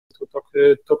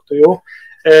to talk to you.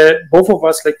 Both of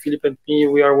us, like Filip and me,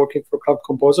 we are working for Cloud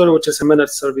Composer, which is a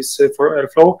managed service for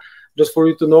Airflow. Just for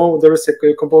you to know, there is a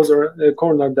Composer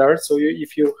corner there. So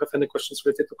if you have any questions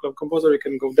related to Cloud Composer, you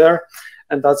can go there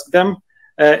and ask them.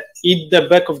 In the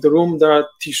back of the room, there are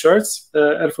T-shirts,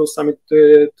 Airflow Summit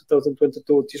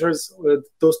 2022 T-shirts.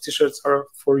 Those T-shirts are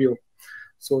for you.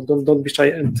 So don't be shy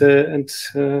and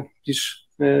please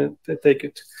take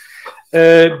it.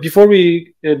 Before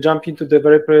we jump into the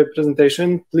very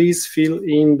presentation, please fill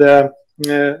in the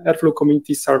Airflow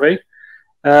community survey.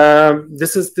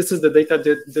 This is the data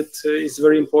that is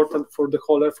very important for the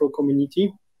whole Airflow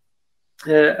community,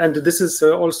 and this is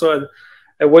also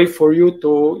a way for you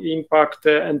to impact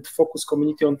and focus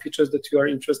community on features that you are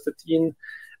interested in.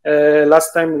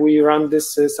 Last time we ran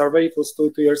this survey, it was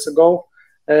two years ago,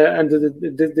 and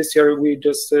this year we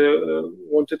just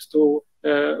wanted to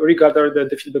regather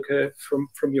the feedback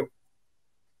from you.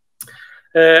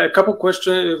 A couple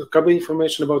questions, a couple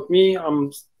information about me.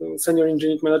 I'm senior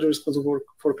engineering manager responsible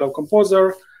for Cloud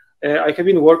Composer. I have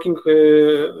been working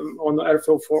on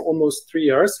Airflow for almost 3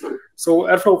 years. So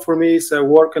Airflow for me is a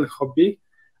work and hobby.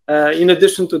 In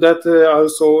addition to that, I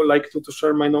also like to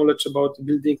share my knowledge about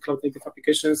building cloud native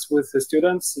applications with the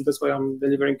students. And that's why I'm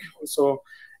delivering also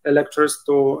lectures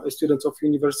to students of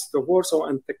University of Warsaw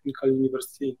and Technical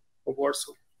University of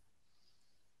Warsaw.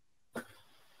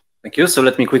 Thank you. So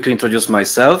let me quickly introduce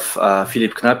myself.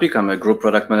 Filip Knapik. I'm a group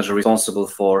product manager responsible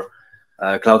for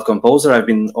Cloud Composer. I've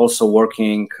been also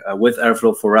working with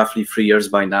Airflow for roughly 3 years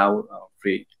by now,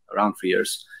 around 3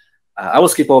 years. I will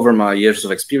skip over my years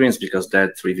of experience because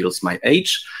that reveals my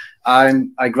age.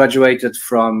 I graduated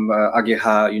from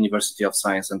AGH University of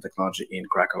Science and Technology in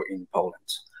Krakow in Poland.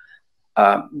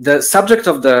 The subject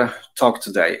of the talk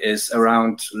today is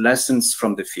around lessons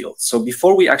from the field. So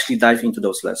before we actually dive into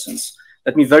those lessons,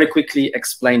 let me very quickly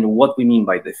explain what we mean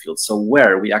by the field, so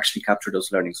where we actually capture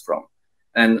those learnings from.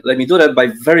 And let me do that by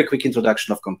very quick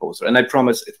introduction of Composer, and I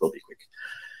promise it will be quick.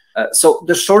 So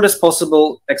the shortest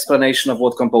possible explanation of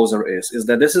what Composer is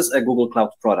that this is a Google Cloud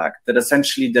product that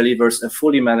essentially delivers a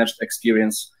fully managed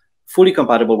experience, fully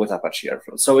compatible with Apache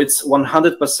Airflow. So it's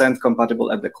 100%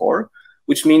 compatible at the core,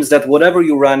 which means that whatever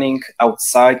you're running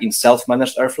outside in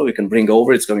self-managed Airflow, you can bring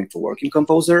over, it's going to work in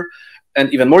Composer.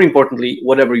 And even more importantly,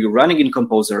 whatever you're running in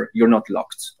Composer, you're not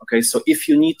locked. Okay, so if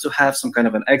you need to have some kind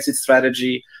of an exit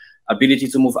strategy, ability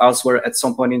to move elsewhere at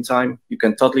some point in time, you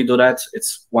can totally do that.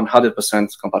 It's 100%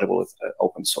 compatible with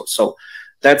open source. So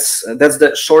that's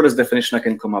the shortest definition I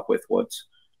can come up with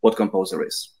what Composer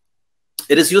is.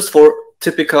 It is used for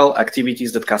typical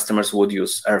activities that customers would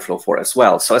use Airflow for as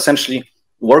well. So essentially,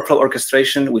 workflow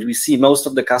orchestration, which we see most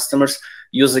of the customers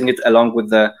using it along with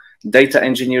the data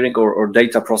engineering or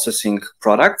data processing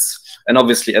products. And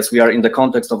obviously, as we are in the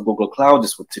context of Google Cloud,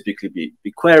 this would typically be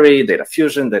BigQuery, Data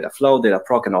Fusion, Dataflow,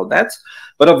 Dataproc, and all that.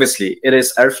 But obviously, it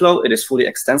is Airflow. It is fully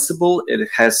extensible. It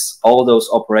has all those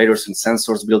operators and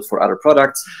sensors built for other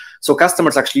products. So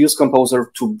customers actually use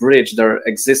Composer to bridge their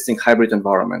existing hybrid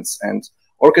environments and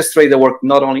orchestrate the work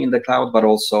not only in the cloud, but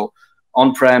also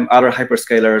on-prem, other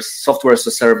hyperscalers, software as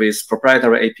a service,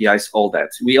 proprietary APIs, all that.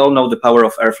 We all know the power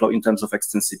of Airflow in terms of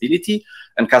extensibility,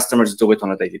 and customers do it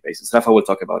on a daily basis. Rafal will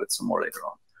talk about it some more later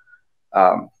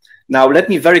on. Now, let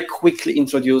me very quickly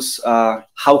introduce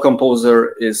how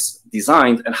Composer is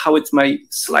designed and how it may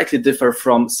slightly differ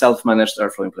from self-managed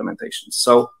Airflow implementations.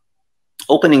 So,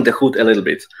 opening the hood a little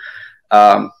bit.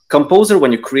 Composer,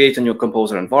 when you create a new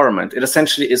Composer environment, it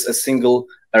essentially is a single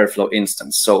Airflow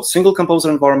instance. So single Composer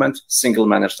environment, single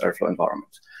managed Airflow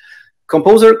environment.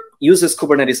 Composer uses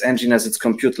Kubernetes engine as its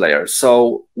compute layer.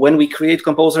 So when we create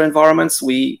Composer environments,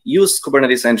 we use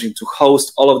Kubernetes engine to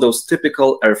host all of those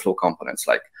typical Airflow components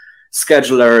like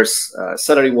schedulers,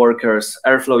 salary workers,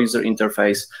 Airflow user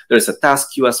interface. There's a task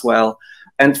queue as well.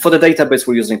 And for the database,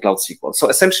 we're using Cloud SQL. So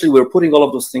essentially, we're putting all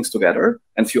of those things together,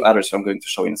 and a few others I'm going to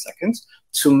show in a second,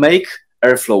 to make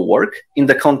Airflow work in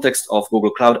the context of Google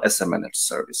Cloud as a managed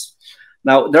service.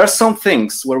 Now, there are some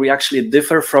things where we actually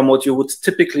differ from what you would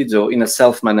typically do in a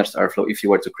self-managed Airflow if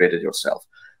you were to create it yourself.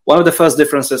 One of the first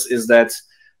differences is that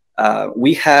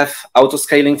we have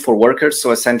auto-scaling for workers.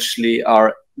 So essentially,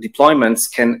 our deployments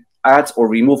can add or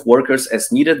remove workers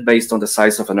as needed based on the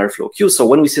size of an Airflow queue. So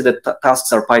when we see that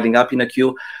tasks are piling up in a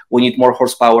queue, we need more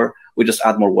horsepower, we just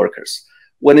add more workers.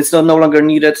 When it's no longer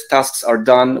needed, tasks are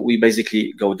done, we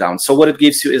basically go down. So what it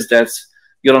gives you is that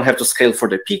you don't have to scale for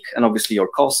the peak, and obviously your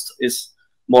cost is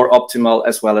more optimal,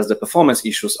 as well as the performance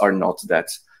issues are not that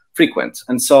frequent.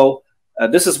 And so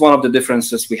This is one of the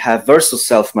differences we have versus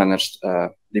self-managed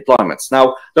deployments.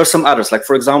 Now, there are some others, like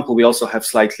for example, we also have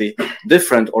slightly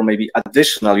different or maybe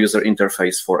additional user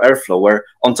interface for Airflow, where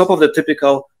on top of the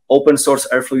typical open source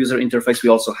Airflow user interface, we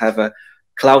also have a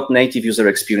cloud native user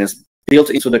experience built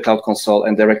into the Cloud Console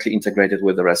and directly integrated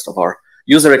with the rest of our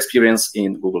user experience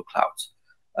in Google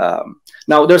Cloud.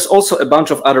 Now, there's also a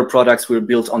bunch of other products we're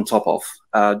built on top of,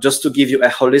 just to give you a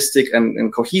holistic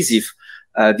and cohesive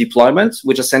deployment,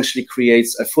 which essentially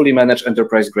creates a fully managed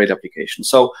enterprise-grade application.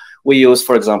 So we use,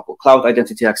 for example, Cloud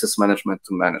Identity Access Management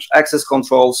to manage access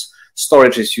controls.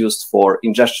 Storage is used for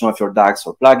ingestion of your DAGs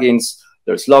or plugins.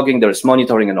 There's logging, there's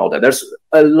monitoring, and all that. There's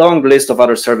a long list of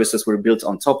other services we're built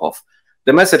on top of.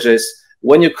 The message is,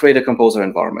 when you create a Composer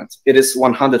environment, it is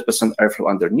 100% Airflow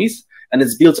underneath, and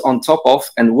it's built on top of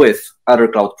and with other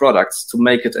cloud products to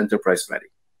make it enterprise-ready.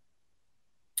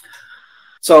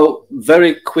 So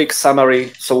very quick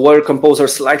summary. So where Composer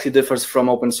slightly differs from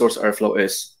open source Airflow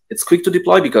is it's quick to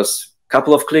deploy because a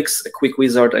couple of clicks, a quick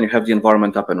wizard, and you have the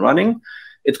environment up and running.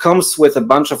 It comes with a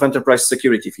bunch of enterprise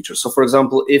security features. So for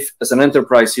example, if as an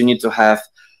enterprise, you need to have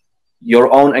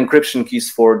your own encryption keys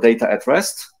for data at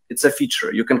rest, it's a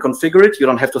feature. You can configure it. You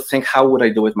don't have to think, how would I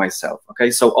do it myself?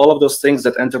 Okay, so all of those things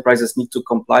that enterprises need to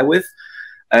comply with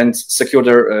and secure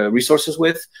their resources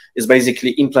with is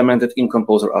basically implemented in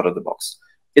Composer out of the box.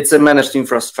 It's a managed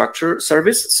infrastructure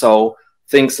service, so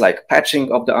things like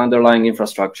patching of the underlying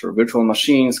infrastructure, virtual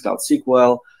machines, Cloud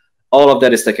SQL, all of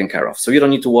that is taken care of. So you don't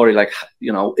need to worry, like,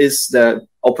 you know, is the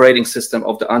operating system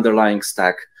of the underlying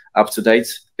stack up to date?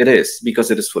 It is,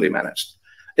 because it is fully managed.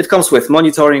 It comes with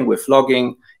monitoring, with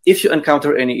logging. If you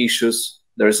encounter any issues,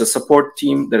 there is a support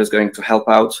team that is going to help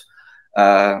out.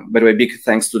 By the way, big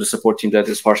thanks to the support team that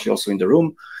is partially also in the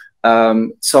room.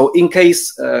 So in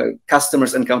case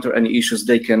customers encounter any issues,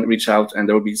 they can reach out and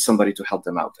there will be somebody to help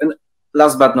them out. And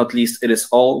last but not least, it is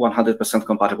all 100%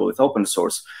 compatible with open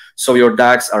source. So your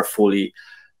DAGs are fully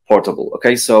portable.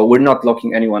 Okay, so we're not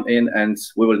locking anyone in, and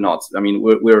we will not. I mean,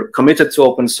 we're committed to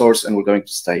open source and we're going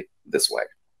to stay this way.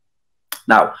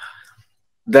 Now,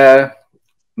 the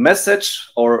message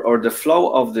or the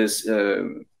flow of this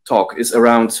talk is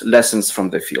around lessons from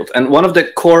the field. And one of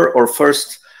the core or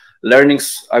first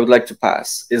learnings I would like to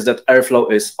pass is that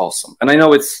Airflow is awesome. And I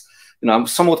know it's, you know, I'm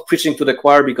somewhat preaching to the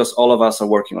choir because all of us are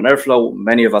working on Airflow.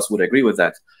 Many of us would agree with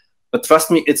that. But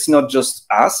trust me, it's not just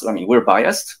us. I mean, we're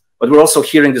biased, but we're also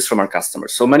hearing this from our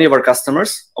customers. So many of our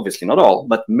customers, obviously not all,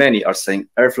 but many are saying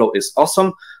Airflow is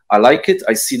awesome. I like it.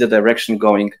 I see the direction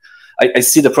going. I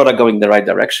see the product going the right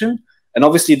direction. And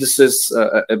obviously, this is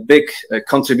a big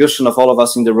contribution of all of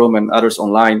us in the room and others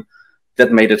online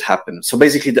that made it happen. So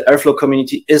basically, the Airflow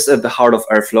community is at the heart of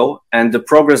Airflow, and the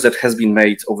progress that has been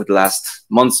made over the last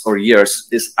months or years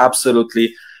is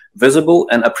absolutely visible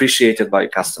and appreciated by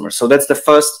customers. So that's the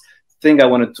first thing I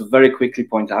wanted to very quickly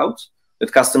point out,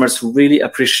 that customers really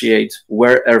appreciate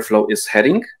where Airflow is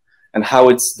heading and how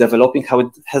it's developing, how it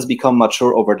has become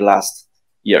mature over the last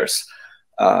years.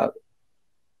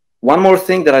 One more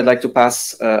thing that I'd like to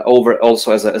pass over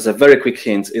also as a very quick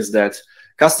hint is that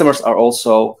customers are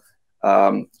also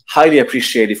highly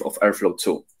appreciative of Airflow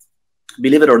 2.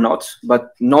 Believe it or not,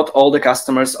 but not all the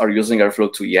customers are using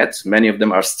Airflow 2 yet. Many of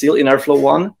them are still in Airflow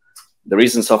 1, the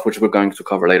reasons of which we're going to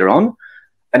cover later on.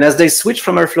 And as they switch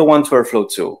from Airflow 1 to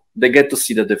Airflow 2, they get to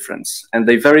see the difference. And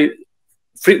they very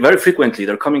frequently,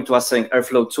 they're coming to us saying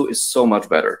Airflow 2 is so much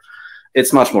better.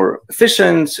 It's much more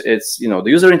efficient. It's, you know,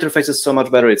 the user interface is so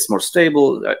much better. It's more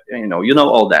stable. You know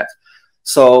all that.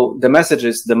 So the message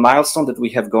is the milestone that we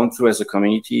have gone through as a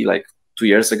community, like 2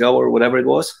 years ago or whatever it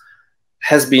was,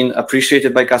 has been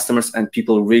appreciated by customers, and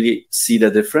people really see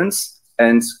the difference.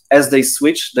 And as they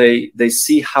switch, they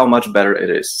see how much better it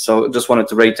is. So just wanted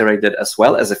to reiterate that as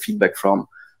well as a feedback from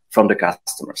the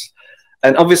customers.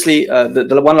 And obviously,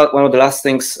 one of the last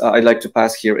things I'd like to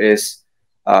pass here is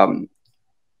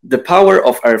the power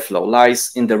of Airflow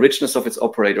lies in the richness of its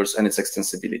operators and its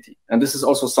extensibility. And this is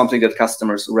also something that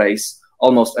customers raise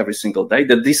almost every single day,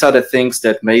 that these are the things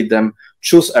that made them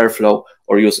choose Airflow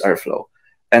or use Airflow.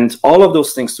 And all of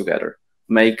those things together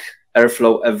make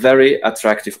Airflow a very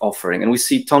attractive offering. And we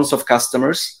see tons of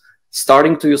customers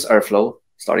starting to use Airflow,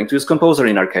 starting to use Composer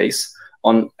in our case,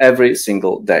 on every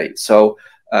single day. So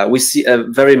we see a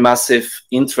very massive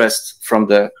interest from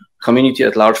the community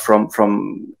at large,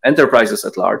 from enterprises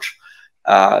at large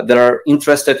that are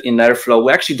interested in Airflow.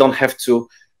 We actually don't have to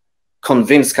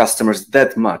convince customers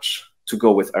that much to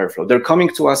go with Airflow. They're coming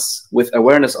to us with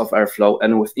awareness of Airflow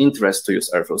and with interest to use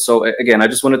Airflow. So again, I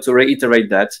just wanted to reiterate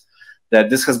that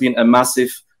this has been a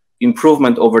massive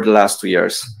improvement over the last 2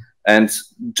 years, and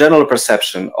general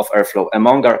perception of Airflow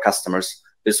among our customers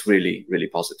is really, really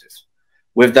positive.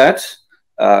 With that,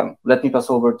 let me pass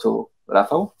over to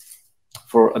Rafał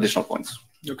for additional points.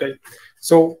 Okay,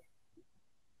 so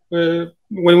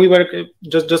when we were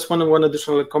just one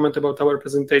additional comment about our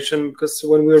presentation, because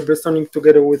when we were brainstorming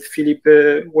together with Filip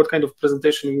what kind of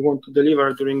presentation we want to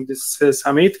deliver during this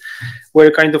summit,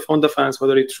 we're kind of on the fence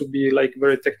whether it should be like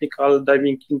very technical,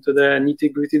 diving into the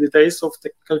nitty-gritty details of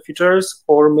technical features,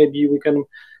 or maybe we can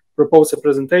propose a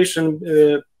presentation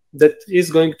that is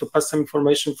going to pass some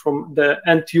information from the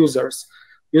end users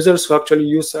who actually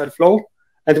use Airflow.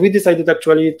 And we decided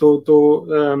actually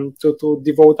to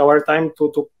devote our time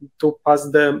to pass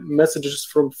the messages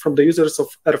from the users of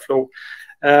Airflow.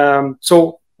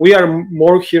 So we are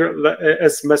more here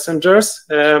as messengers,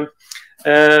 and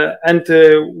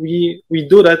we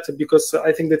do that because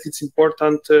I think that it's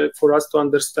important for us to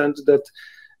understand that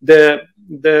the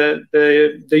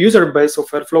user base of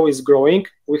Airflow is growing.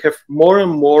 We have more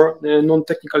and more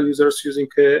non-technical users using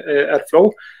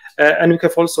Airflow. And we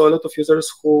have also a lot of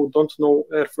users who don't know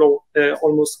Airflow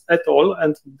almost at all,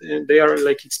 and they are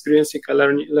like experiencing a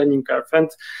learning curve.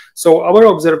 And so our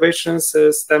observations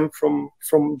stem from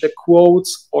the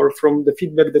quotes or from the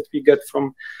feedback that we get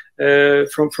from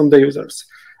the users.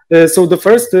 So the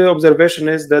first observation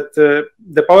is that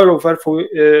the power of Airflow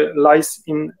lies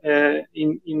in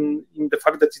the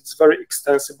fact that it's very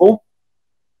extensible.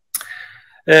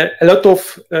 A lot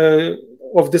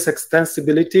of this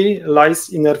extensibility lies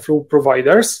in Airflow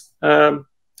providers.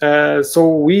 So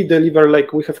we deliver,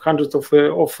 like, we have hundreds of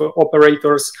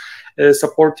operators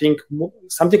supporting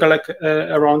something like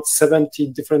around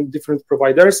 70 different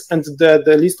providers, and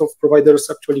the list of providers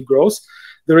actually grows.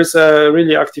 There is a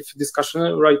really active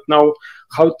discussion right now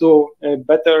how to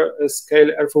better scale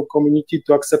Airflow community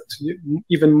to accept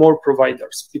even more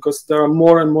providers, because there are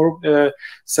more and more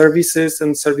services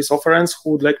and service offerings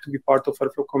who would like to be part of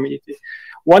Airflow community.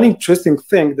 One interesting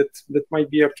thing that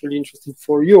might be actually interesting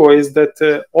for you is that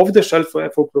off-the-shelf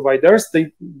Airflow providers,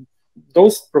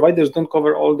 those providers don't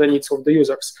cover all the needs of the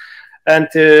users. And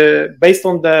based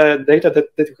on the data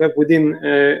that you have within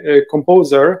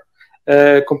Composer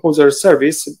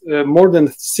service, more than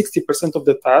 60% of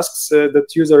the tasks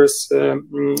that users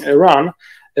run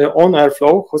on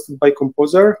Airflow hosted by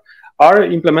Composer are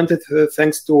implemented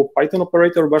thanks to Python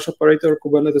operator, Bash operator,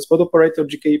 Kubernetes pod operator,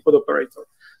 GKE pod operator.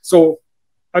 So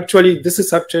actually, this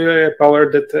is actually a power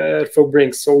that Airflow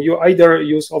brings. So you either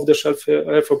use off-the-shelf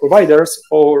Airflow providers,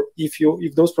 or if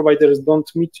those providers don't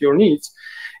meet your needs,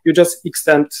 you just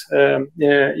extend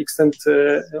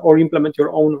or implement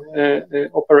your own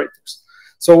operators.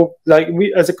 So, like,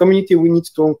 we as a community, we need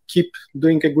to keep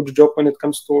doing a good job when it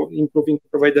comes to improving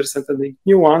providers and adding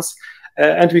new ones,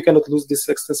 and we cannot lose this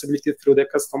extensibility through the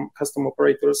custom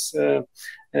operators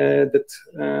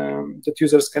that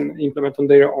users can implement on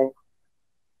their own.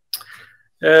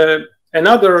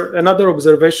 Another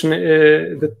observation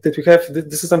that we have,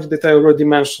 this is something that I already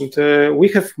mentioned. We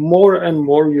have more and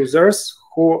more users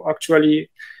who actually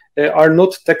are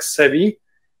not tech savvy.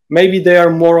 Maybe they are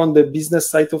more on the business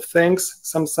side of things,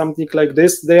 something like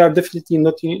this. They are definitely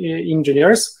not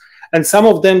engineers. And some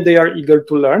of them, they are eager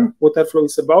to learn what Airflow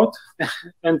is about.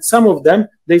 And some of them,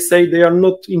 they say they are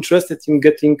not interested in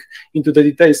getting into the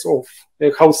details of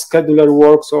how scheduler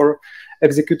works or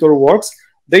executor works.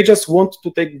 They just want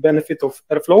to take benefit of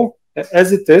Airflow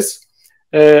as it is.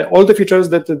 All the features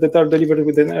that are delivered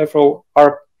within Airflow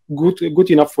are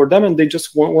good enough for them, and they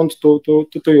just want to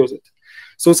use it.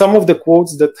 So some of the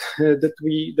quotes that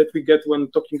we get when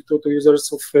talking to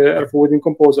users of Airflow within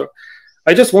Composer: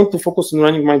 I just want to focus on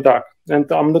running my DAG,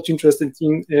 and I'm not interested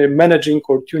in managing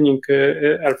or tuning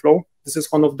Airflow. This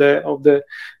is one of the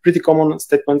pretty common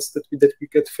statements that we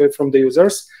get from the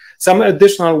users. Some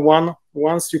additional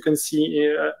ones you can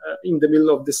see in the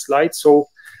middle of this slide. So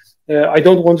I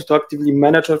don't want to actively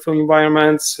manage Airflow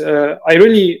environments. I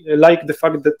really like the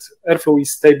fact that Airflow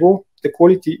is stable. The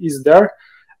quality is there.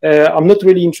 I'm not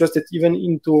really interested even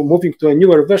into moving to a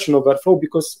newer version of Airflow,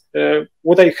 because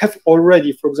what I have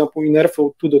already, for example, in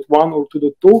Airflow 2.1 or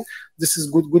 2.2, this is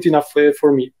good enough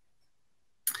for me.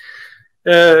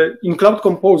 In Cloud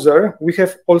Composer, we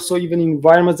have also even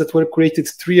environments that were created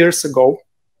 3 years ago.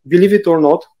 Believe it or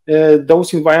not,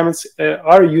 those environments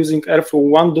are using Airflow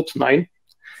 1.9,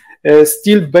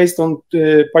 still based on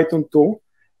Python 2.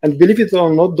 And believe it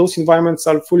or not, those environments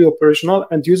are fully operational,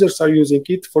 and users are using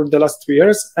it for the last 3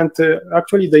 years. And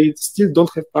actually, they still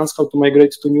don't have plans how to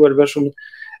migrate to newer version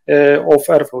of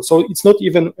Airflow. So it's not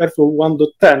even Airflow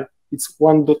 1.10, it's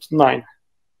 1.9.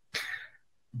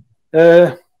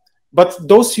 But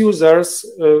those users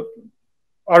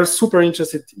are super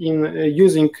interested in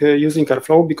using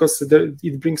Airflow because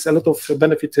it brings a lot of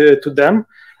benefit to them,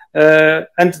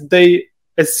 and they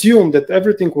assume that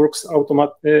everything works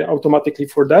automatically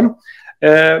for them.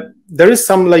 There is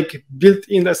some like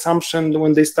built-in assumption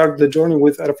when they start the journey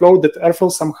with Airflow that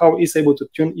Airflow somehow is able to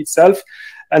tune itself.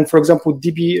 And for example,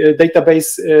 DB database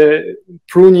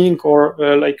pruning or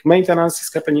like maintenance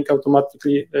is happening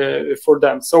automatically for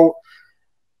them. So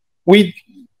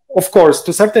of course,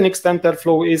 to a certain extent,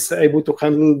 Airflow is able to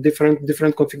handle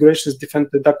different configurations, different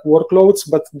DAC workloads,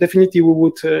 but definitely we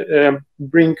would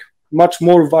bring much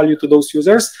more value to those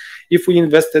users if we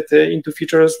invested into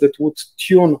features that would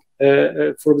tune,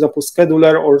 for example,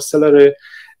 scheduler or salary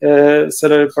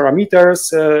parameters.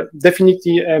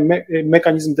 Definitely a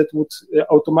mechanism that would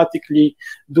automatically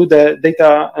do the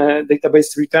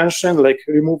database retention, like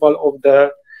removal of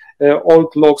the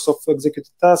old logs of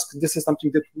executed tasks. This is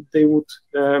something that they would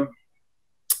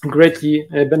greatly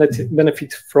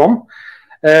benefit from.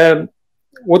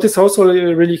 What is also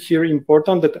really here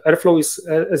important that Airflow is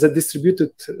as a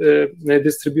distributed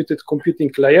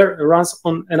computing layer runs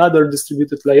on another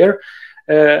distributed layer,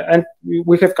 and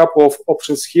we have a couple of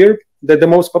options here. The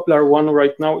most popular one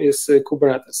right now is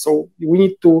Kubernetes. So we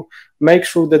need to make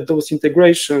sure that those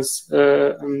integrations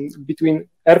between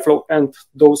Airflow and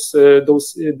those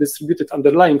distributed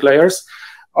underlying layers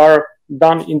are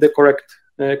done in the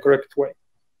correct way.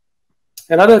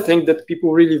 Another thing that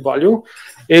people really value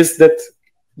is that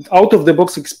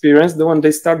out-of-the-box experience, the one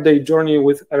they start their journey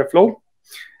with Airflow,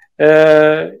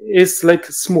 is like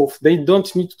smooth. They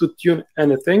don't need to tune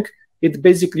anything. It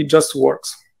basically just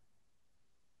works.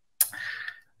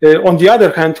 On the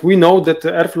other hand, we know that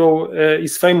Airflow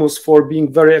is famous for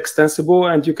being very extensible,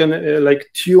 and you can like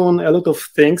tune a lot of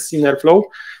things in Airflow.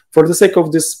 For the sake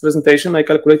of this presentation, I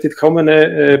calculated how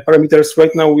many parameters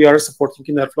right now we are supporting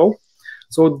in Airflow.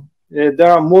 So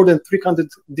there are more than 300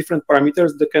 different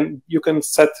parameters that you can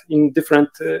set in different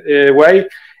way.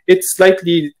 It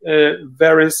slightly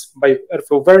varies by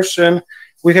Airflow version.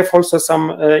 We have also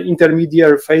some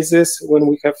intermediate phases when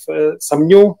we have some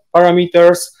new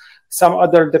parameters. Some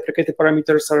other deprecated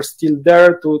parameters are still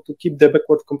there to keep the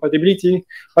backward compatibility.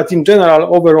 But in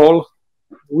general, overall,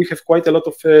 we have quite a lot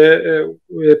of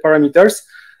parameters.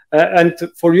 And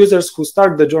for users who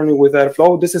start the journey with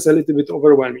Airflow, this is a little bit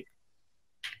overwhelming.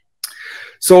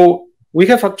 So we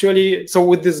have actually, so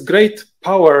with this great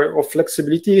power of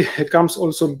flexibility comes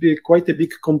also quite a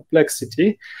big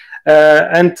complexity.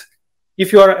 And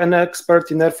if you are an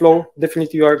expert in Airflow,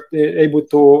 definitely you are able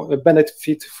to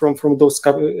benefit from those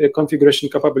configuration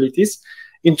capabilities.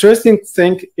 Interesting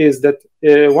thing is that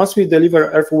once we deliver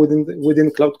Airflow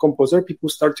within Cloud Composer, people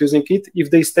start using it.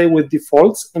 If they stay with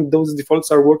defaults and those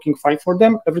defaults are working fine for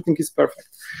them, everything is perfect.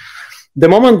 The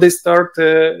moment they start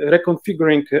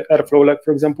reconfiguring Airflow, like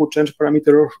for example, change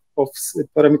parameters of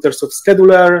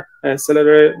scheduler,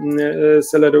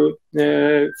 salary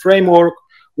framework,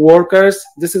 workers,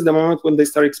 this is the moment when they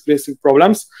start experiencing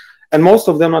problems. And most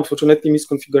of them, unfortunately,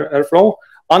 misconfigure Airflow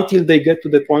until they get to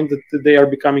the point that they are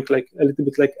becoming like a little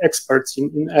bit like experts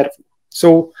in Airflow.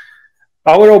 So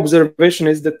our observation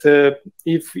is that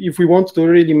if we want to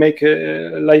really make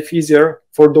life easier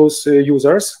for those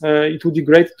users, it would be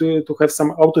great to have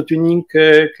some auto-tuning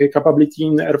capability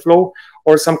in Airflow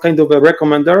or some kind of a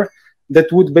recommender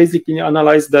that would basically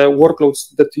analyze the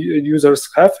workloads that users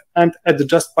have and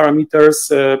adjust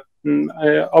parameters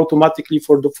automatically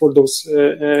for those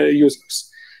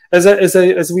users.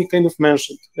 As we kind of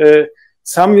mentioned,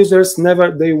 some users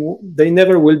never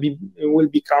will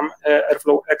become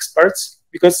Airflow experts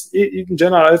because in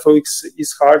general Airflow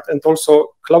is hard and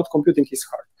also cloud computing is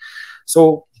hard.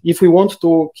 So if we want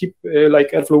to keep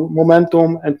like Airflow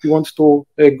momentum and we want to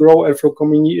grow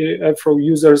Airflow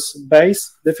users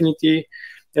base, definitely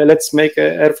let's make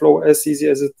Airflow as easy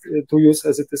as to use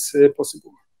as it is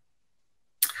possible.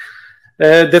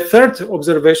 The third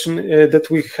observation that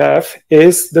we have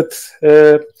is that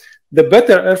the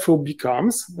better Airflow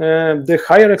becomes, the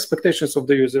higher expectations of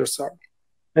the users are.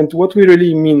 And what we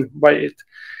really mean by it.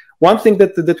 One thing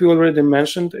that we already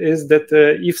mentioned is that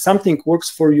if something works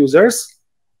for users,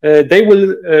 they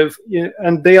will,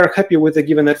 and they are happy with a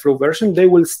given Airflow version, they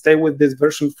will stay with this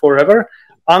version forever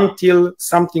until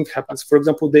something happens. For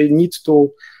example, they need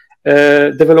to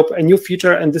develop a new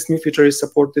feature, and this new feature is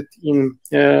supported in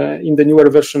the newer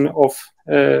version of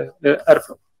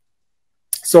Airflow.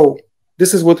 So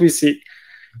this is what we see.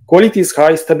 Quality is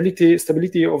high,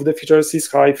 stability of the features is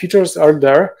high, features are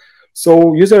there.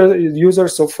 So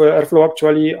users of Airflow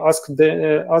actually ask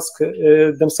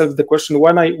themselves the question,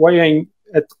 why I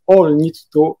at all need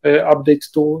to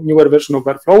update to newer version of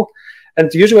Airflow.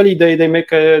 And usually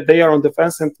they are on the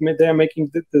fence and they are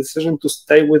making the decision to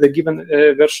stay with a given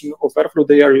version of Airflow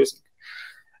they are using.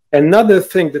 Another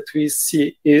thing that we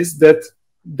see is that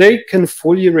they can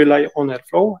fully rely on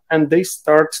Airflow, and they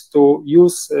start to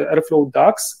use Airflow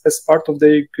DAX as part of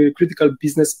their critical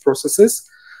business processes.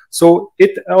 So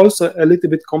it also a little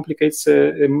bit complicates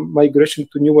migration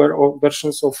to newer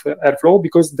versions of Airflow,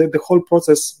 because the whole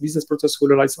business process will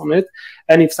rely on it.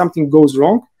 And if something goes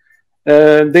wrong,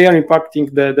 they are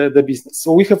impacting the business.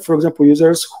 So we have, for example,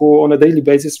 users who on a daily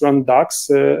basis run DAX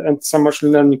and some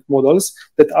machine learning models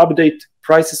that update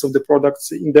prices of the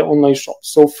products in the online shop.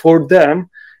 So for them,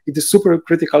 it is super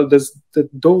critical that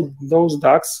those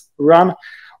DAX run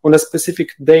on a specific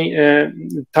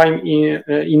time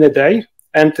in a day,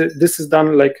 and this is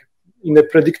done like in a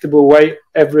predictable way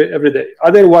every day.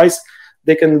 Otherwise,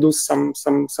 they can lose some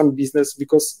business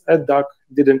because a DAX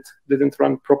didn't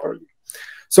run properly.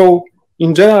 So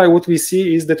in general, what we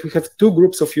see is that we have two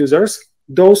groups of users: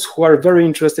 those who are very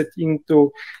interested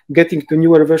into getting to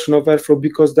newer version of Airflow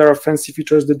because there are fancy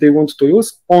features that they want to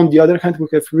use. On the other hand, we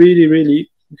have really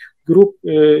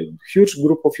huge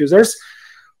group of users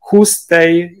who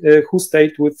stayed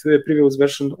with the previous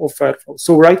version of Airflow.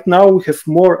 So right now we have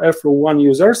more Airflow 1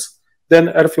 users than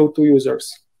Airflow 2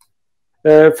 users.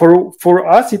 For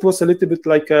us, it was a little bit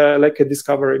like a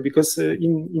discovery, because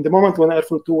in the moment when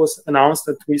Airflow 2 was announced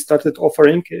that we started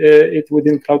offering it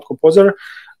within Cloud Composer,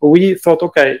 we thought,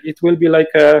 okay, it will be like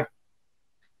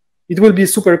it will be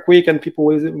super quick and people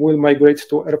will migrate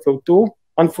to Airflow 2.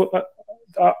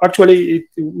 Actually,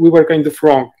 we were kind of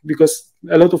wrong, because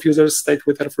a lot of users stayed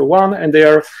with Airflow 1 and they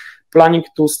are planning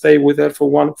to stay with Airflow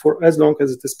 1 for as long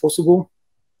as it is possible.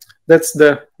 That's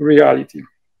the reality.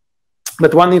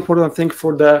 But one important thing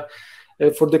for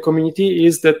the community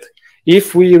is that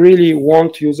if we really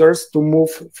want users to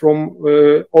move from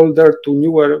older to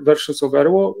newer versions of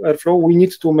Airflow, we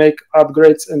need to make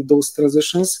upgrades and those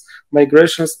transitions,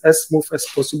 migrations, as smooth as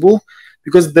possible.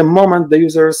 Because the moment the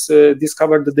users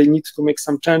discover that they need to make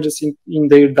some changes in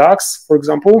their DAX, for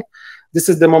example, this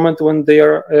is the moment when they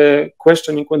are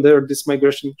questioning whether this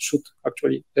migration should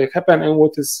actually happen and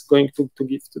what is going to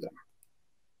give to them.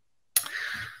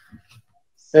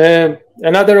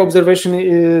 Another observation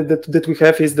that we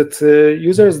have is that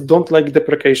users don't like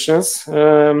deprecations.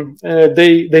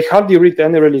 They hardly read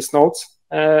any release notes,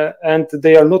 and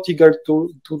they are not eager to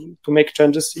make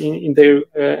changes in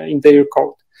their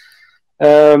code.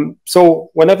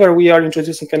 So whenever we are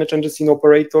introducing any changes in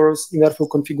operators, in Airflow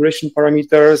configuration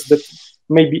parameters that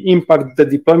maybe impact the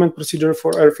deployment procedure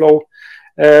for Airflow,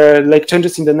 like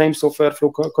changes in the names of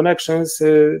Airflow connections,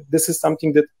 this is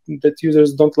something that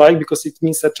users don't like, because it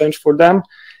means a change for them.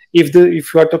 If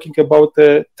you are talking about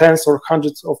tens or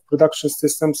hundreds of production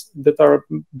systems that are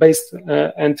based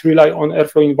and rely on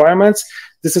Airflow environments,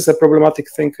 this is a problematic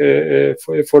thing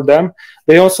for them.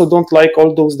 They also don't like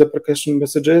all those deprecation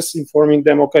messages informing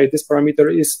them, okay, this parameter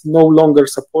is no longer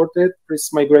supported, please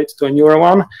migrate to a newer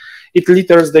one. It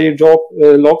litters their job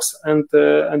logs and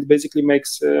basically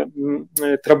makes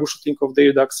troubleshooting of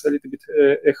their DAX a little bit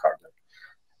harder.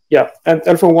 Yeah, and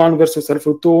Airflow 1 versus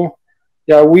Airflow 2.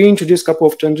 Yeah, we introduced a couple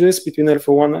of changes between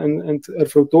Airflow 1 and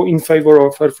Airflow 2 in favor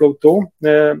of Airflow 2,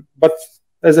 but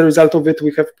as a result of it,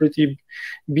 we have pretty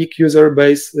big user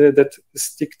base that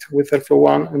stick with Airflow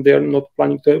 1, and they are not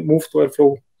planning to move to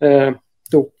Airflow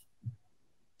 2.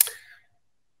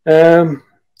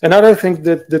 Another thing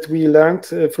that we learned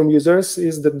from users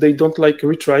is that they don't like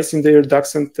retries in their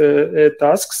DAX and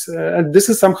tasks, and this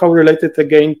is somehow related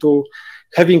again to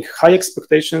having high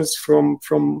expectations from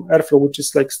Airflow, which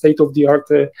is like state-of-the-art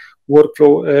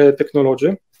workflow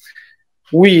technology.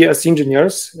 We, as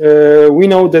engineers, we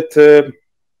know that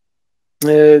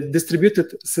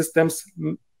distributed systems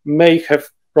may have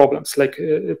problems, like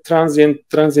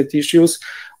transient issues.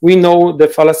 We know the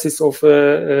fallacies of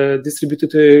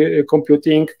distributed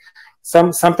computing.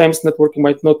 Sometimes networking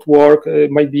might not work,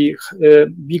 might be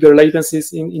bigger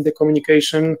latencies in the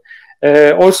communication.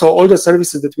 Also, all the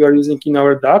services that we are using in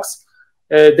our DAX,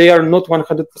 they are not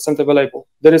 100% available.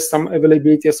 There is some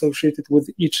availability associated with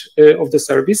each of the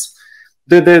service.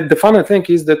 The funny thing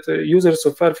is that users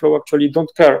of Airflow actually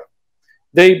don't care.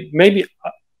 They maybe,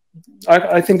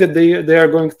 I think that they are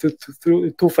going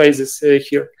through two phases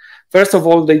here. First of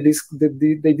all, they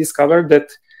discover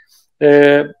that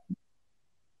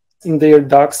in their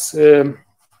DAX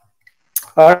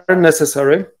are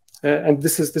necessary. And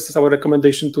this is our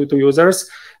recommendation to users.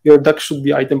 Your DAX should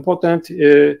be idempotent.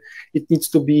 It needs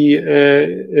to be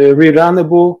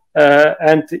rerunnable.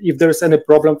 And if there's any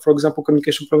problem, for example,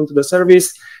 communication problem to the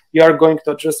service, you are going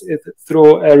to address it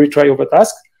through a retry of a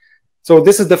task. So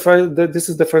this is the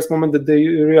first moment that they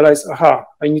realize, aha,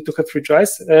 I need to have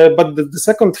retries. But the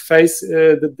second phase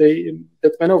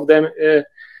that many of them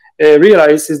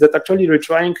realize is that actually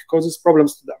retrying causes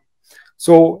problems to them.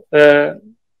 So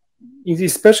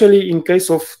especially in case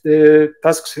of the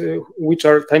tasks which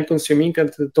are time-consuming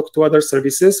and talk to other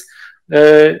services,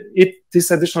 it is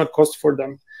additional cost for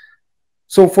them.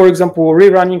 So, for example,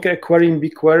 rerunning a query in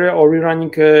BigQuery or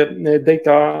rerunning a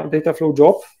data flow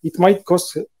job, it might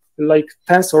cost like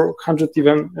tens or hundreds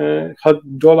even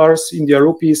dollars, Indian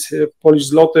rupees, Polish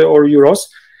zloty, or euros.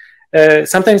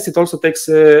 Sometimes it also takes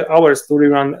hours to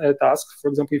rerun a task. For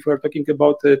example, if we are talking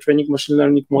about a training machine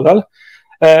learning model,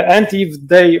 and if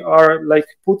they are like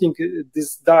putting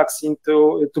these DAGs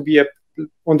into to be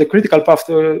on the critical path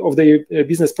of the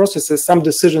business processes, some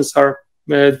decisions are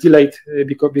delayed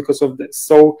because of this.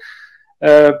 So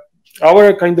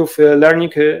our kind of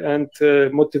learning and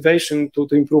motivation to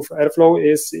improve Airflow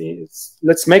is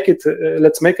let's make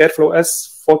Airflow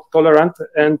as fault tolerant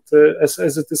and as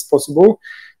it is possible,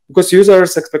 because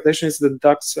users' expectation is that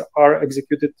DAGs are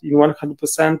executed in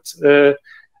 100%,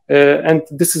 and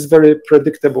this is very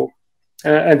predictable,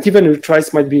 and even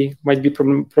retries might be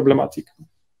problematic.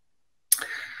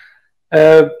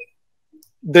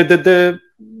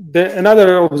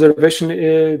 Another observation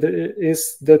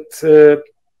is that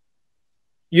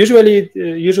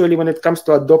usually when it comes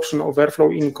to adoption of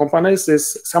Airflow in companies,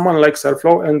 is someone likes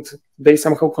Airflow and they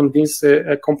somehow convince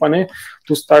a company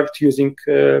to start using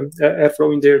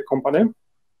Airflow in their company.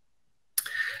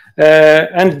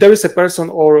 And there is a person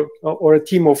or a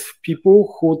team of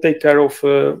people who take care of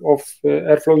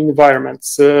Airflow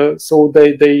environments. So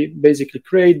they basically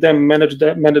create them, manage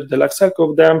the lifecycle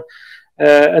of them,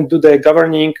 and do the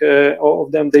governing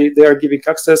of them. They are giving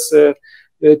access to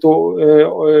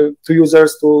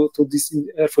users to these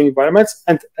Airflow environments.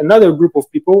 And another group of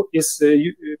people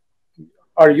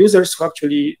are users who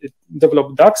actually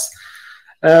develop DAGs.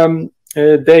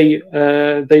 They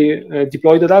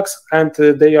deploy the DAGs and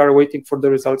they are waiting for the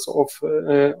results of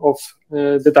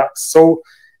the DAGs. So,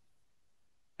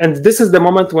 and this is the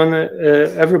moment when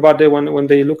everybody, when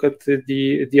they look at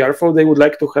the Airflow, they would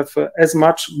like to have as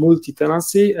much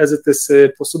multi-tenancy as it is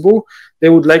possible. They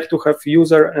would like to have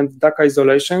user and DAG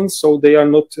isolation, so they are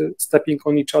not stepping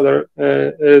on each other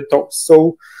toes.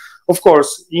 So, of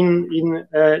course, in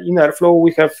Airflow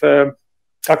we have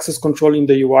access control in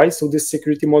the UI. So this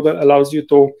security model allows you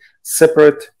to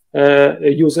separate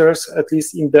users, at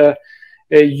least in the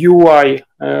UI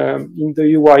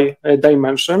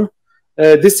dimension.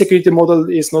 This security model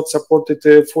is not supported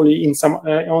fully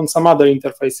on some other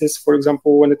interfaces. For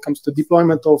example, when it comes to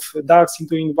deployment of DAGs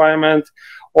into environment,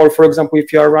 or for example,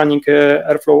 if you are running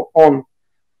Airflow on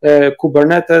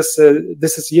Kubernetes,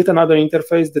 this is yet another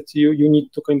interface that you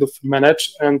need to kind of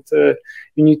manage, and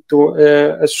you need to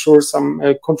assure some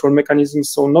control mechanisms.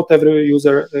 So not every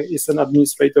user is an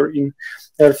administrator in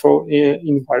Airflow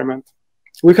environment.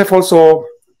 We have also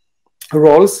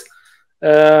roles.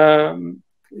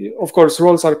 Of course,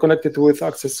 roles are connected with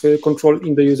access control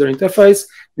in the user interface.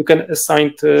 You can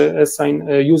assign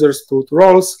users to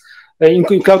roles. In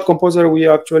Cloud Composer, we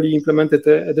actually implemented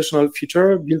an additional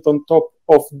feature built on top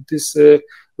of this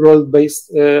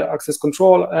role-based access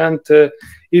control. And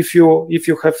if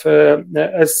you have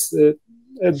a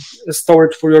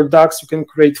storage for your DAGs, you can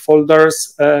create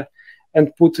folders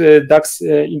and put DAGs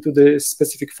into the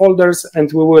specific folders, and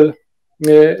we will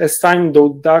assign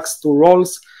those DAGs to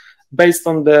roles based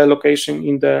on the location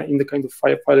in the kind of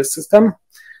file system.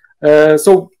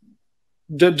 So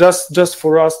just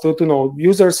for us to know,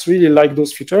 users really like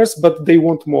those features, but they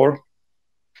want more.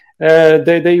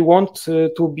 They want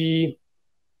to be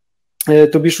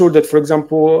sure that, for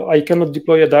example, I cannot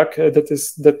deploy a DAG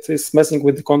that is messing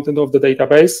with the content of the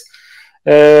database.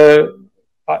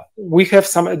 We have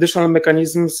some additional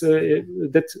mechanisms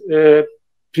that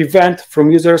prevent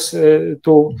from users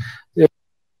to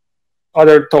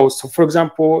other toes. So, for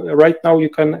example, right now you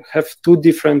can have two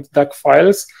different DAG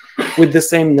files with the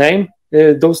same name.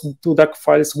 Those two DAG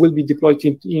files will be deployed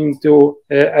into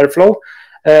Airflow,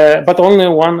 but only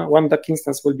one DAG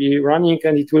instance will be running,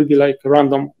 and it will be like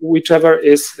random, whichever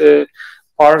is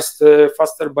parsed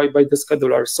faster by the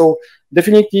scheduler. So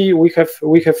definitely we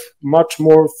have much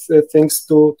more things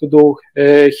to do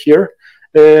here.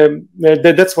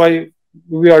 That's why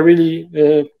we are really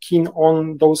keen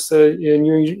on those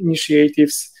new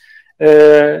initiatives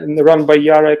run by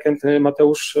Jarek and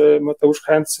Mateusz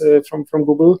Hens from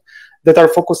Google that are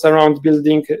focused around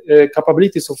building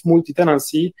capabilities of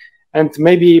multi-tenancy. And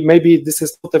maybe this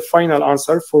is not a final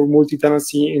answer for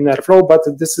multi-tenancy in Airflow, but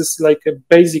this is like a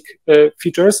basic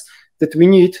features that we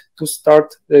need to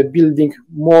start building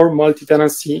more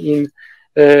multi-tenancy in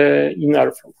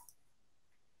Airflow.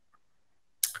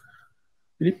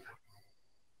 Filip?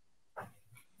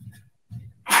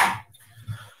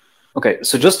 Okay,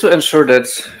 so just to ensure that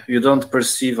you don't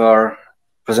perceive our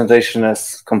presentation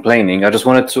as complaining, I just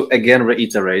wanted to again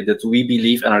reiterate that we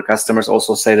believe, and our customers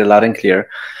also say it loud and clear,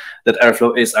 that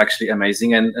Airflow is actually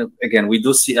amazing. And again, we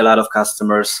do see a lot of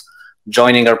customers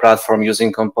joining our platform,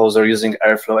 using Composer, using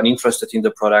Airflow, and interested in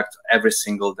the product every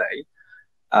single day.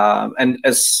 And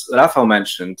as Rafał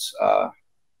mentioned,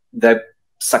 the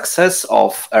success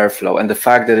of Airflow and the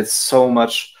fact that it's so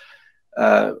much,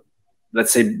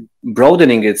 let's say,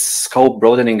 broadening its scope,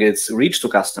 broadening its reach to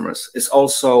customers is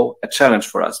also a challenge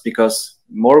for us, because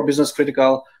more business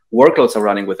critical workloads are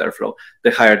running with Airflow,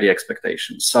 the higher the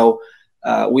expectations. So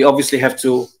we obviously have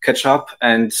to catch up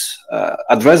and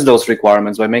address those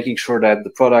requirements by making sure that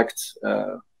the product,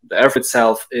 the Airflow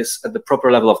itself, is at the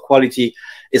proper level of quality,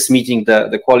 is meeting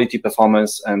the quality,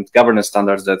 performance, and governance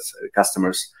standards that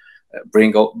customers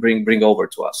bring over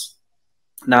to us.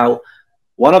 Now,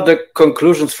 one of the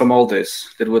conclusions from all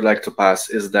this that we'd like to pass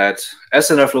is that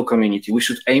as an Airflow community, we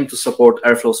should aim to support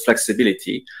Airflow's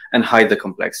flexibility and hide the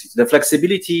complexity. The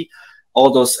flexibility,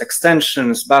 all those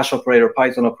extensions, Bash operator,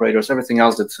 Python operators, everything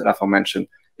else that Rafał mentioned,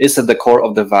 is at the core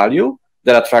of the value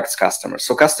that attracts customers.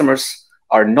 So customers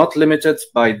are not limited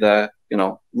by the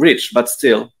rich, but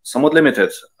still somewhat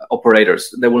limited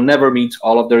operators. They will never meet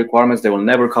all of the requirements. They will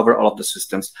never cover all of the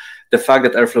systems. The fact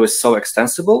that Airflow is so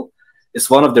extensible is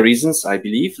one of the reasons, I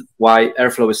believe, why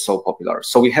Airflow is so popular.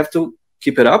 So we have to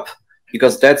keep it up,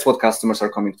 because that's what customers are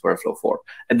coming to Airflow for.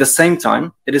 At the same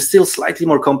time, it is still slightly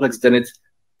more complex than it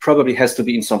probably has to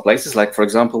be in some places. Like, for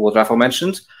example, what Rafał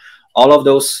mentioned, all of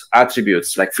those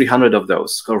attributes, like 300 of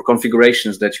those, or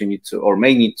configurations that you need to or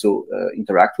may need to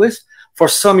interact with, for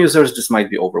some users, this might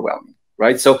be overwhelming,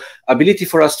 right? So ability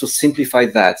for us to simplify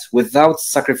that without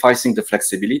sacrificing the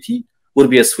flexibility would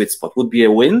be a sweet spot, would be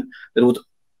a win that would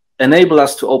enable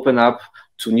us to open up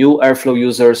to new Airflow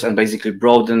users and basically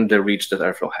broaden the reach that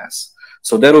Airflow has.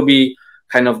 So that would be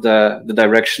kind of the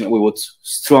direction we would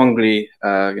strongly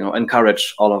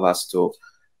encourage all of us to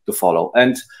follow.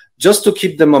 And just to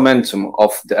keep the momentum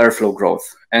of the Airflow growth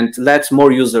and let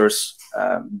more users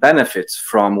benefit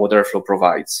from what Airflow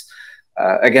provides,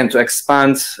 again, to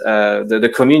expand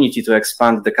the community, to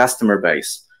expand the customer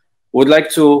base, would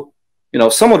like to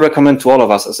somewhat recommend to all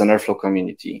of us as an Airflow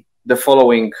community the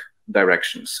following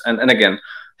directions. And again,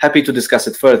 happy to discuss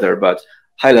it further, but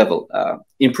high level,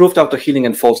 improved auto-healing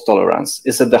and fault tolerance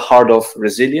is at the heart of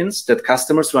resilience that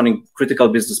customers running critical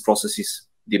business processes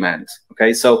demand.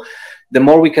 Okay, so the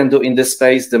more we can do in this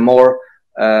space, the more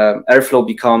Airflow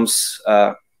becomes,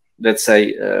 let's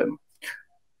say,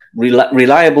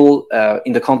 reliable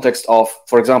in the context of,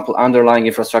 for example, underlying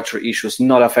infrastructure issues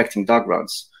not affecting dog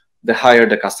runs, the higher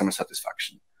the customer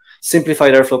satisfaction.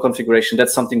 Simplified Airflow configuration,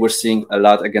 that's something we're seeing a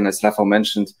lot. Again, as Rafał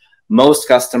mentioned, most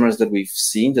customers that we've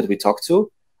seen, that we talk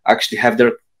to, actually have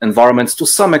their environments to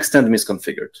some extent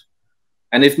misconfigured.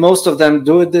 And if most of them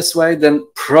do it this way, then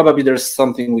probably there's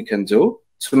something we can do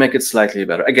to make it slightly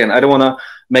better. Again, I don't want to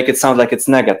make it sound like it's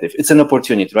negative. It's an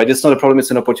opportunity, right? It's not a problem.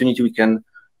 It's an opportunity we can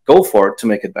go for to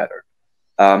make it better.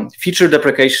 Feature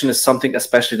deprecation is something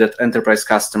especially that enterprise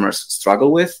customers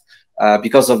struggle with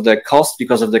because of the cost,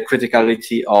 because of the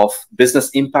criticality of business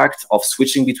impact, of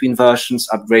switching between versions,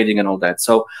 upgrading, and all that.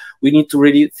 So we need to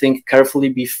really think carefully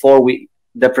before we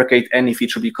deprecate any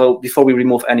feature, before we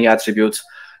remove any attribute,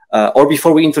 or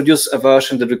before we introduce a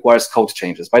version that requires code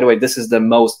changes. By the way, this is the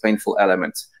most painful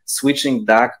element. Switching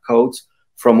DAG code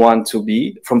from A to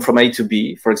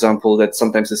B, for example, that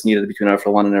sometimes is needed between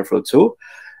Airflow 1 and Airflow 2,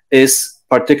 is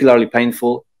particularly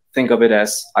painful. Think of it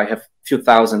as I have a few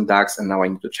thousand DAGs and now I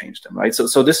need to change them, right?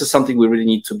 So this is something we really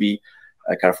need to be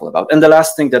careful about. And the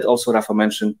last thing that also Rafał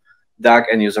mentioned, DAG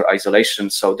and user isolation.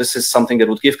 So this is something that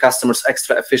would give customers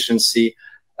extra efficiency,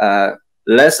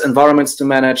 less environments to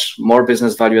manage, more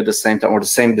business value at the same time, or the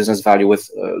same business value with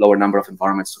a lower number of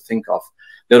environments to think of.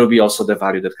 That will be also the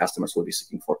value that customers will be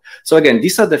seeking for. So again,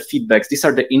 these are the feedbacks, these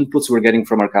are the inputs we're getting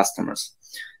from our customers.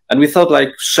 And we thought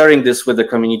like sharing this with the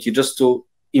community just to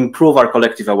improve our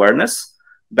collective awareness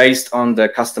based on the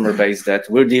customer base that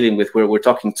we're dealing with, where we're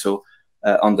talking to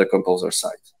on the Composer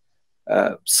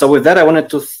side. So with that, I wanted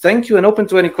to thank you and open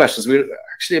to any questions. We're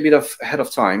actually a bit ahead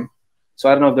of time. So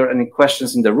I don't know if there are any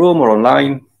questions in the room or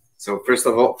online. So first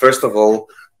of all,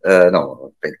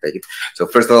 no, take it. So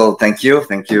first of all, thank you,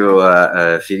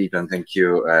 Filip, and thank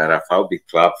you, Rafał. Big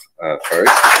clap first for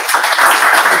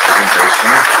the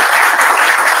presentation.